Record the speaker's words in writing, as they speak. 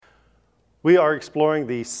We are exploring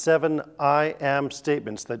the 7 I am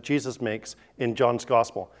statements that Jesus makes in John's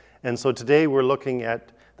Gospel. And so today we're looking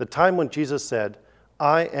at the time when Jesus said,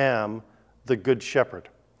 I am the Good Shepherd.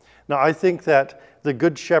 Now I think that the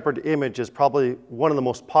Good Shepherd image is probably one of the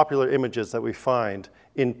most popular images that we find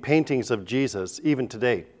in paintings of Jesus even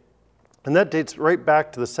today. And that dates right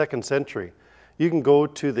back to the 2nd century. You can go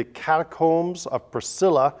to the catacombs of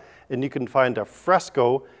Priscilla and you can find a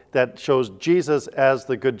fresco that shows Jesus as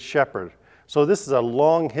the Good Shepherd. So this is a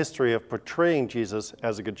long history of portraying Jesus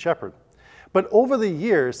as a good shepherd. But over the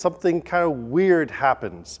years, something kind of weird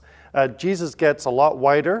happens. Jesus gets a lot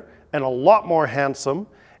wider and a lot more handsome,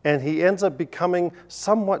 and he ends up becoming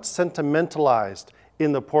somewhat sentimentalized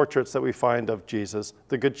in the portraits that we find of Jesus,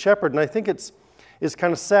 the Good Shepherd. And I think it's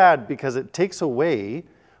kind of sad because it takes away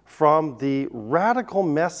from the radical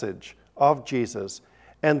message of Jesus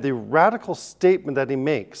and the radical statement that he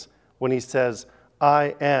makes when he says,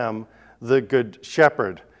 I am the Good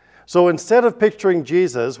Shepherd. So instead of picturing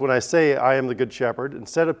Jesus, when I say I am the Good Shepherd,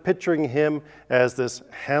 instead of picturing him as this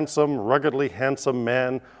handsome, ruggedly handsome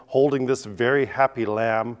man holding this very happy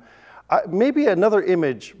lamb, maybe another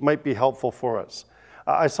image might be helpful for us.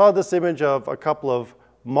 I saw this image of a couple of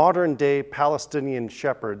modern day Palestinian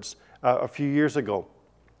shepherds a few years ago.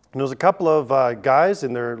 And there was a couple of guys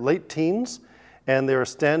in their late teens, and they were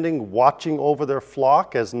standing watching over their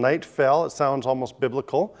flock as night fell. It sounds almost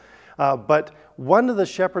biblical. But one of the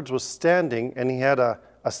shepherds was standing, and he had a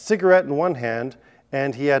cigarette in one hand,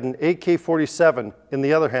 and he had an AK-47 in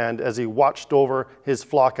the other hand as he watched over his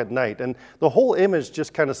flock at night. And the whole image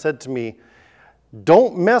just kind of said to me,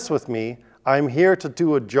 don't mess with me, I'm here to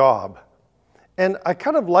do a job. And I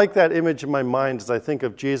kind of like that image in my mind as I think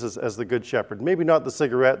of Jesus as the Good Shepherd. Maybe not the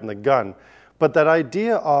cigarette and the gun, but that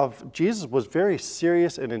idea of Jesus was very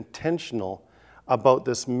serious and intentional about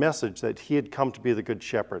this message that he had come to be the Good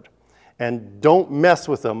Shepherd. And don't mess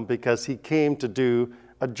with him because he came to do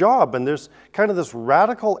a job. And there's kind of this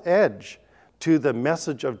radical edge to the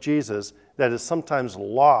message of Jesus that is sometimes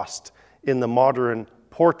lost in the modern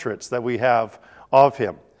portraits that we have of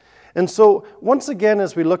him. And so once again,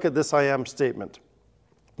 as we look at this I am statement,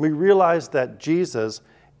 we realize that Jesus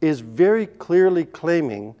is very clearly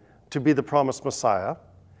claiming to be the promised Messiah.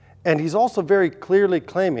 And he's also very clearly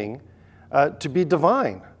claiming to be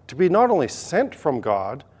divine, to be not only sent from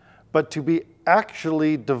God, but to be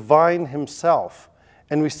actually divine himself.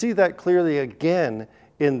 And we see that clearly again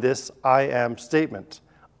in this I am statement.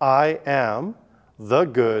 I am the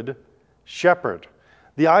Good Shepherd.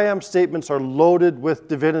 The I am statements are loaded with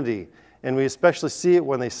divinity, and we especially see it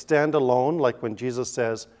when they stand alone, like when Jesus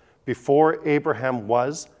says, before Abraham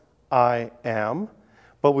was, I am.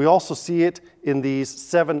 But we also see it in these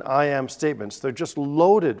 7 I am statements. They're just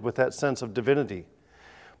loaded with that sense of divinity.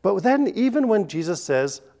 But then even when Jesus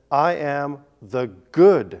says, I am the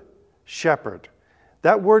Good Shepherd.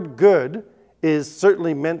 That word good is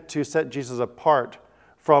certainly meant to set Jesus apart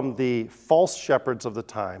from the false shepherds of the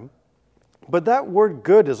time. But that word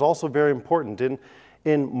good is also very important.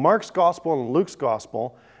 In Mark's Gospel and Luke's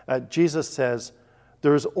Gospel, Jesus says,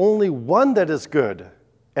 there is only one that is good,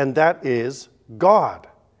 and that is God.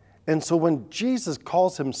 And so when Jesus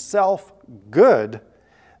calls himself good,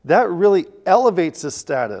 that really elevates his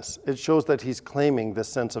status. It shows that he's claiming this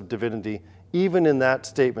sense of divinity, even in that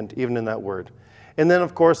statement, even in that word. And then,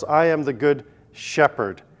 of course, I am the Good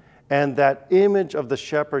Shepherd. And that image of the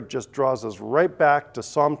shepherd just draws us right back to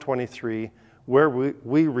Psalm 23, where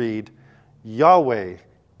we read, Yahweh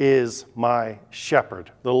is my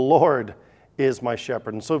shepherd. The Lord is my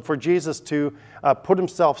shepherd. And so for Jesus to put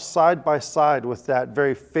himself side by side with that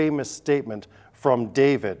very famous statement from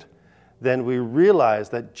David, then we realize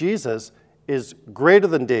that Jesus is greater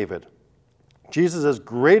than David. Jesus is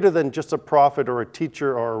greater than just a prophet or a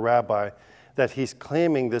teacher or a rabbi, that he's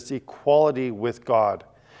claiming this equality with God.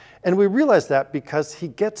 And we realize that because he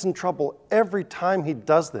gets in trouble every time he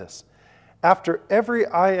does this. After every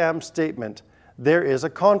I am statement, there is a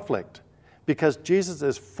conflict because Jesus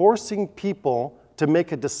is forcing people to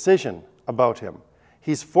make a decision about him.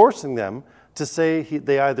 He's forcing them to say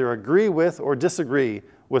they either agree with or disagree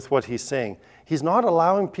with what he's saying. He's not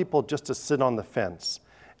allowing people just to sit on the fence.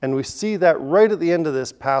 And we see that right at the end of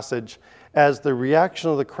this passage as the reaction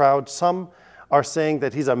of the crowd. Some are saying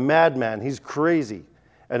that he's a madman, he's crazy.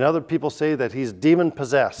 And other people say that he's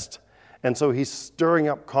demon-possessed. And so he's stirring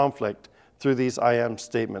up conflict through these I am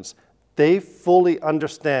statements. They fully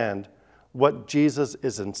understand what Jesus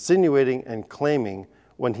is insinuating and claiming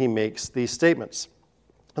when he makes these statements.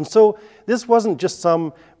 And so this wasn't just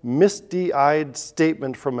some misty-eyed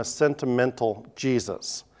statement from a sentimental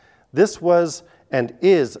Jesus. This was and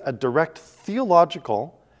is a direct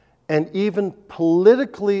theological and even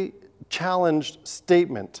politically challenged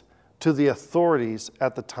statement to the authorities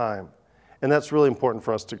at the time. And that's really important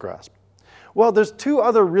for us to grasp. Well, there's two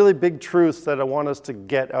other really big truths that I want us to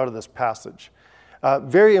get out of this passage.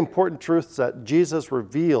 Very important truths that Jesus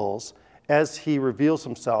reveals as he reveals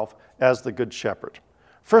himself as the Good Shepherd.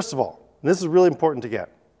 First of all, and this is really important to get,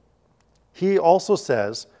 he also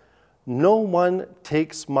says, "No one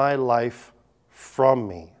takes my life from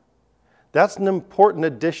me." That's an important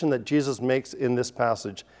addition that Jesus makes in this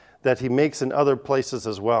passage, that he makes in other places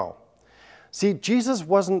as well. See, Jesus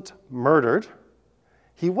wasn't murdered.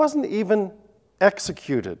 He wasn't even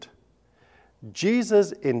executed.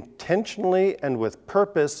 Jesus intentionally and with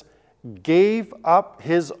purpose gave up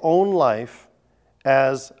his own life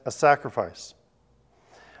as a sacrifice.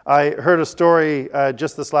 I heard a story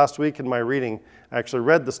just this last week in my reading. I actually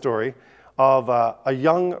read the story of a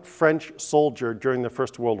young French soldier during the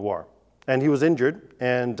First World War. And he was injured,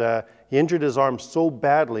 and he injured his arm so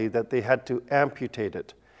badly that they had to amputate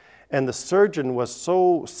it. And the surgeon was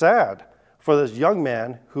so sad for this young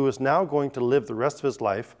man who is now going to live the rest of his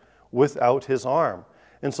life without his arm.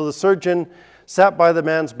 And so the surgeon sat by the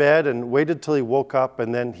man's bed and waited till he woke up,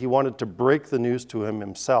 and then he wanted to break the news to him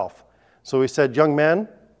himself. So he said, "Young man,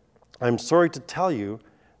 I'm sorry to tell you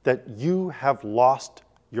that you have lost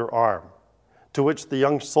your arm." To which the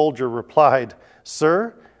young soldier replied,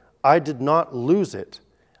 "Sir, I did not lose it.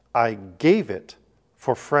 I gave it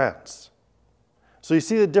for France." So you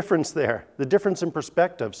see the difference there, the difference in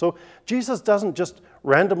perspective. So Jesus doesn't just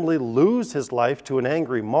randomly lose his life to an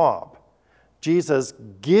angry mob. Jesus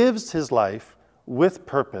gives his life with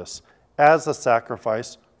purpose as a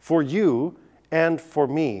sacrifice for you and for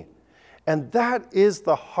me. And that is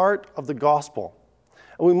the heart of the gospel.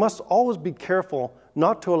 And we must always be careful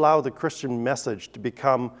not to allow the Christian message to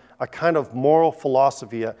become a kind of moral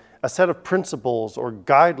philosophy, a set of principles or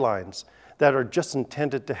guidelines that are just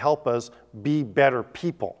intended to help us be better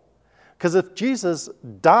people. Because if Jesus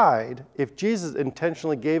died, if Jesus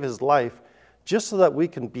intentionally gave his life just so that we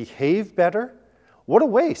can behave better, what a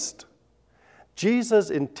waste. Jesus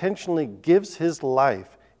intentionally gives his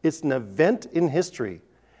life. It's an event in history.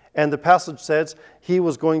 And the passage says he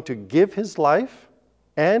was going to give his life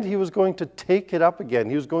and he was going to take it up again.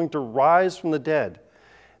 He was going to rise from the dead.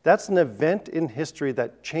 That's an event in history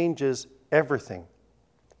that changes everything.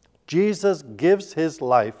 Jesus gives his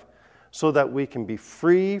life so that we can be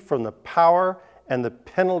free from the power and the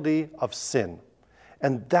penalty of sin.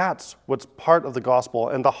 And that's what's part of the gospel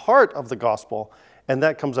and the heart of the gospel. And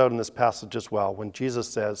that comes out in this passage as well, when Jesus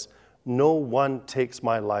says, "No one takes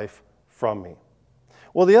my life from me."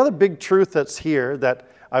 Well, the other big truth that's here that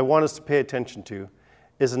I want us to pay attention to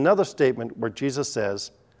is another statement where Jesus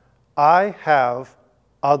says, "I have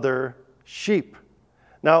other sheep."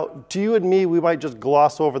 Now, to you and me, we might just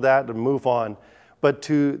gloss over that and move on. But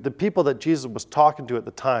to the people that Jesus was talking to at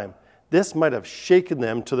the time, this might have shaken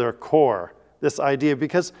them to their core, this idea,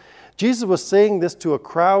 because Jesus was saying this to a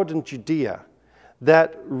crowd in Judea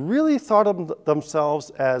that really thought of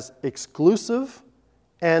themselves as exclusive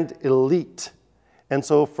and elite. And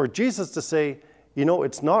so for Jesus to say, you know,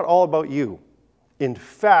 it's not all about you. In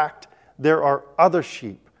fact, there are other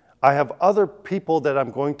sheep. I have other people that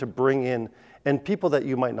I'm going to bring in, and people that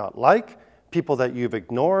you might not like, people that you've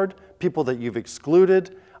ignored, people that you've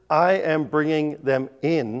excluded. I am bringing them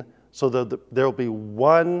in so that there will be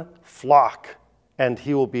one flock, and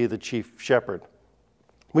he will be the chief shepherd.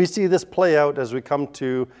 We see this play out as we come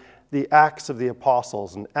to the Acts of the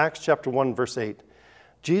Apostles. In Acts chapter 1, verse 8,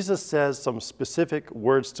 Jesus says some specific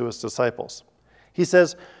words to his disciples. He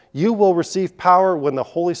says, "You will receive power when the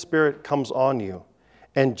Holy Spirit comes on you,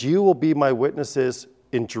 and you will be my witnesses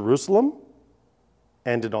in Jerusalem,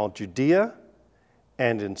 and in all Judea,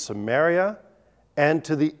 and in Samaria, and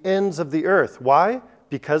to the ends of the earth." Why?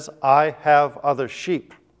 Because I have other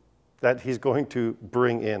sheep that he's going to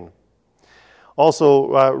bring in.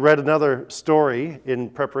 Also read another story in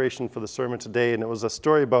preparation for the sermon today, and it was a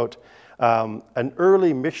story about an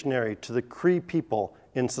early missionary to the Cree people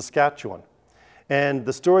in Saskatchewan. And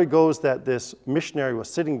the story goes that this missionary was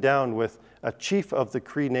sitting down with a chief of the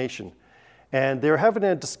Cree nation, and they were having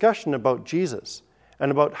a discussion about Jesus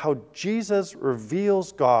and about how Jesus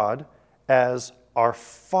reveals God as our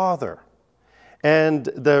Father. And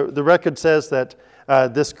the record says that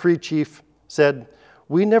this Cree chief said,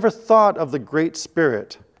 "We never thought of the Great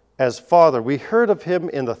Spirit as Father. We heard of him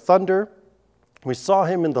in the thunder, we saw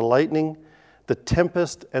him in the lightning, the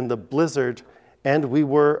tempest, and the blizzard, and we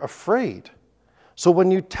were afraid. So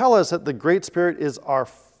when you tell us that the Great Spirit is our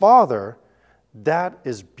Father, that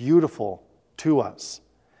is beautiful to us."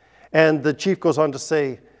 And the chief goes on to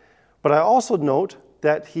say, "But I also note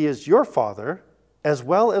that he is your Father as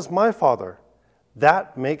well as my Father.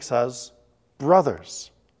 That makes us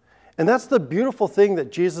brothers. And that's the beautiful thing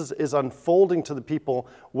that Jesus is unfolding to the people,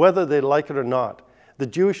 whether they like it or not. The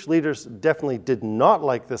Jewish leaders definitely did not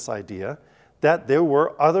like this idea that there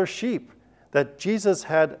were other sheep, that Jesus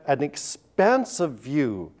had an expansive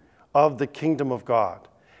view of the kingdom of God.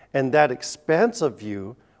 And that expansive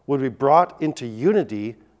view would be brought into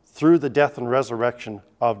unity through the death and resurrection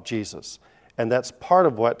of Jesus. And that's part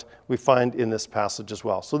of what we find in this passage as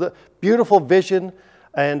well. So the beautiful vision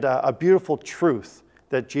and a beautiful truth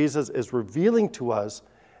that Jesus is revealing to us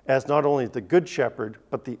as not only the good shepherd,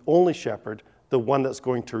 but the only shepherd, the one that's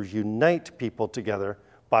going to unite people together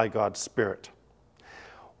by God's Spirit.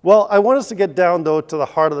 Well, I want us to get down, though, to the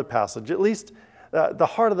heart of the passage, at least the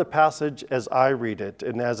heart of the passage as I read it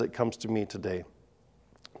and as it comes to me today.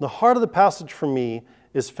 The heart of the passage for me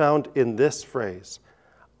is found in this phrase: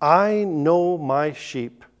 I know my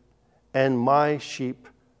sheep, and my sheep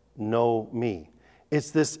know me.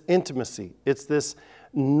 It's this intimacy. It's this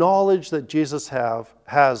knowledge that Jesus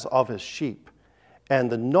has of his sheep and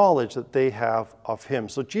the knowledge that they have of him.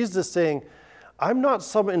 So Jesus is saying, I'm not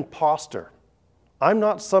some imposter. I'm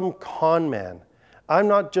not some con man. I'm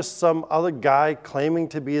not just some other guy claiming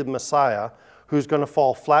to be the Messiah who's going to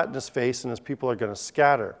fall flat in his face and his people are going to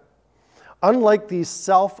scatter. Unlike these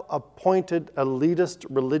self-appointed elitist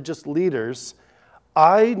religious leaders,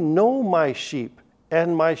 I know my sheep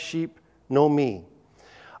and my sheep know me.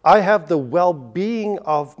 I have the well-being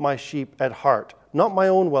of my sheep at heart, not my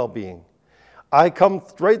own well-being. I come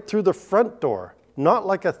right through the front door, not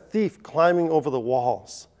like a thief climbing over the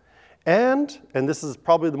walls. And this is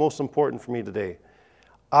probably the most important for me today,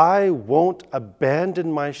 I won't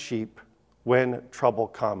abandon my sheep when trouble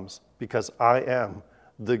comes, because I am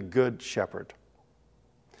the good shepherd.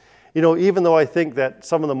 You know, even though I think that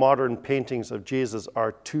some of the modern paintings of Jesus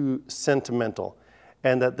are too sentimental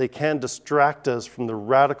and that they can distract us from the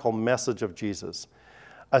radical message of Jesus,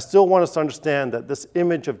 I still want us to understand that this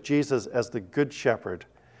image of Jesus as the good shepherd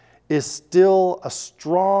is still a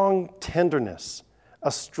strong tenderness,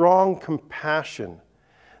 a strong compassion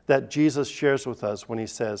that Jesus shares with us when he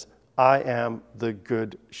says, I am the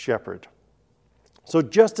good shepherd. So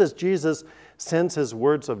just as Jesus sends his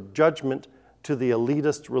words of judgment to the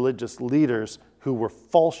elitist religious leaders who were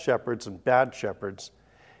false shepherds and bad shepherds,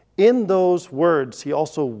 in those words he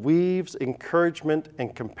also weaves encouragement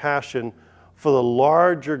and compassion for the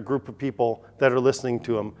larger group of people that are listening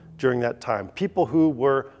to him during that time, people who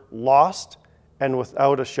were lost and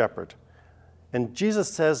without a shepherd. And Jesus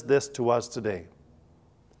says this to us today: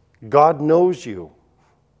 God knows you.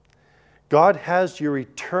 God has your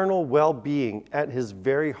eternal well-being at his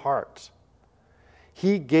very heart.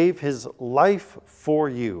 He gave his life for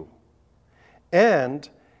you. And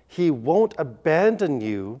he won't abandon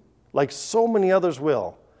you like so many others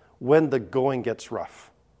will when the going gets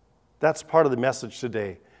rough. That's part of the message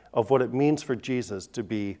today of what it means for Jesus to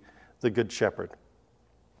be the Good Shepherd.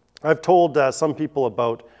 I've told some people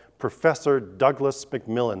about Professor Douglas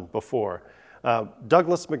Macmillan before.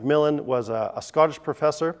 Douglas Macmillan was a Scottish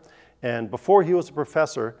professor, and before he was a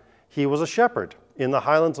professor, he was a shepherd in the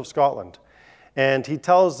Highlands of Scotland. And he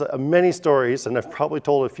tells many stories, and I've probably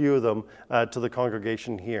told a few of them to the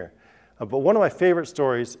congregation here. But one of my favorite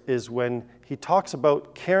stories is when he talks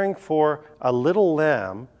about caring for a little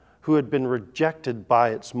lamb who had been rejected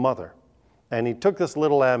by its mother. And he took this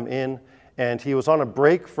little lamb in, and he was on a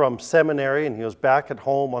break from seminary, and he was back at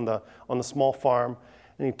home on the small farm.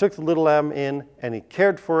 And he took the little lamb in, and he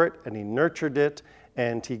cared for it, and he nurtured it,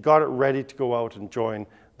 and he got it ready to go out and join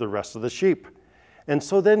the rest of the sheep. And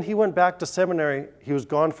so then he went back to seminary. He was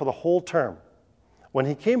gone for the whole term. When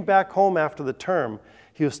he came back home after the term,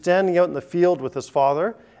 he was standing out in the field with his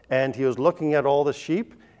father, and he was looking at all the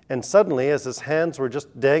sheep, and suddenly, as his hands were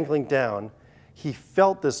just dangling down, he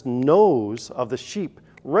felt this nose of the sheep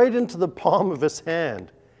right into the palm of his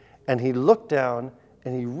hand. And he looked down,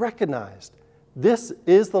 and he recognized, this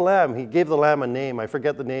is the lamb. He gave the lamb a name. I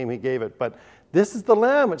forget the name he gave it, but this is the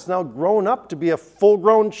lamb. It's now grown up to be a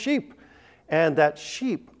full-grown sheep. And that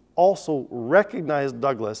sheep also recognized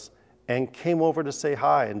Douglas and came over to say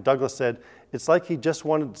hi. And Douglas said, it's like he just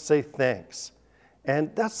wanted to say thanks.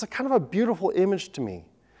 And that's kind of a beautiful image to me.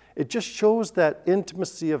 It just shows that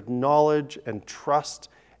intimacy of knowledge and trust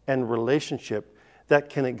and relationship that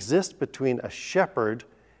can exist between a shepherd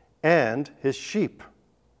and his sheep.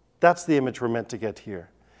 That's the image we're meant to get here.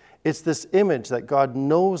 It's this image that God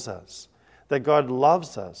knows us, that God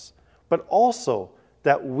loves us, but also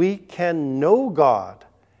that we can know God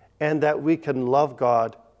and that we can love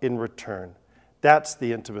God in return. That's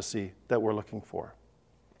the intimacy that we're looking for.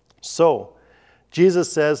 So,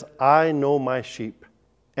 Jesus says, I know my sheep,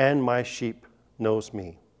 and my sheep knows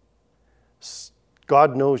me.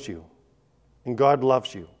 God knows you, and God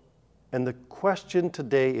loves you. And the question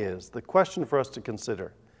today is, the question for us to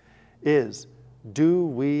consider is, do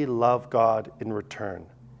we love God in return?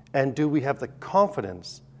 And do we have the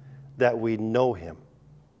confidence that we know him?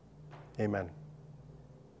 Amen.